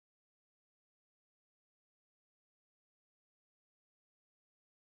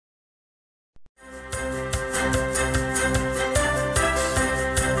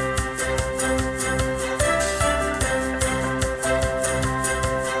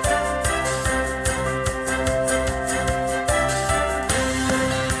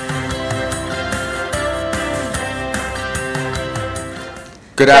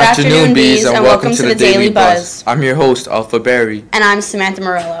Good afternoon, bees, and welcome to the Daily Buzz. I'm your host, Alpha Berry. And I'm Samantha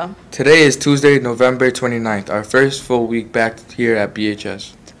Morello. Today is Tuesday, November 29th, our first full week back here at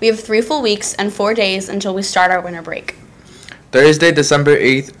BHS. We have 3 full weeks and 4 days until we start our winter break. Thursday, December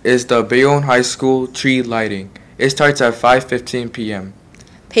 8th is the Bayonne High School tree lighting. It starts at 5:15 p.m.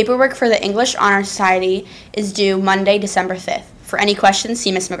 Paperwork for the English Honor Society is due Monday, December 5th. For any questions,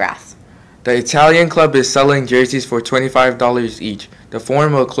 see Ms. McGrath. The Italian Club is selling jerseys for $25 each. The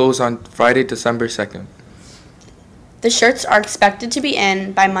form will close on Friday, December 2nd. The shirts are expected to be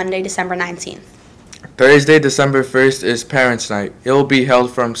in by Monday, December 19th. Thursday, December 1st is Parents' Night. It will be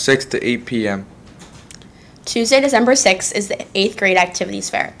held from 6 to 8 p.m. Tuesday, December 6th is the 8th grade activities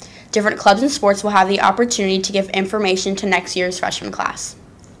fair. Different clubs and sports will have the opportunity to give information to next year's freshman class.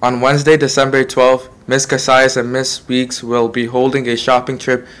 On Wednesday, December 12th, Ms. Casais and Ms. Weeks will be holding a shopping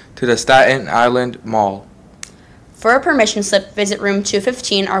trip to the Staten Island Mall. For a permission slip, visit room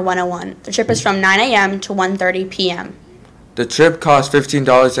 215 or 101. The trip is from 9 a.m. to 1:30 p.m. The trip costs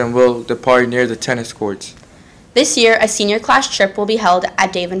 $15 and will depart near the tennis courts. This year, a senior class trip will be held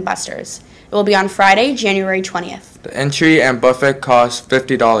at Dave & Buster's. It will be on Friday, January 20th. The entry and buffet costs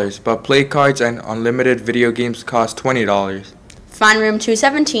 $50, but play cards and unlimited video games cost $20. Find room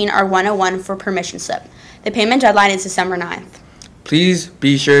 217 or 101 for permission slip. The payment deadline is December 9th. Please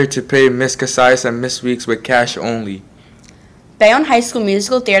be sure to pay Ms. Casais and Ms. Weeks with cash only. Bayonne High School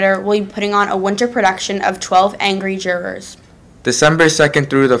Musical Theater will be putting on a winter production of 12 Angry Jurors. December 2nd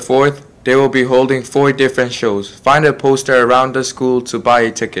through the 4th, they will be holding 4 different shows. Find a poster around the school to buy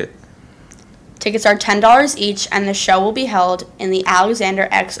a ticket. Tickets are $10 each, and the show will be held in the Alexander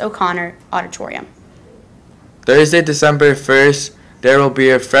X. O'Connor Auditorium. Thursday, December 1st, there will be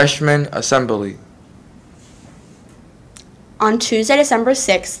a freshman assembly. On Tuesday, December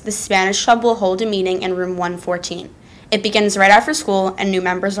 6th, the Spanish Club will hold a meeting in room 114. It begins right after school, and new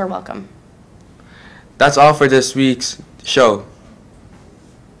members are welcome. That's all for this week's show.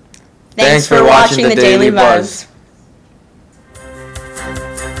 Thanks for watching the Daily Buzz.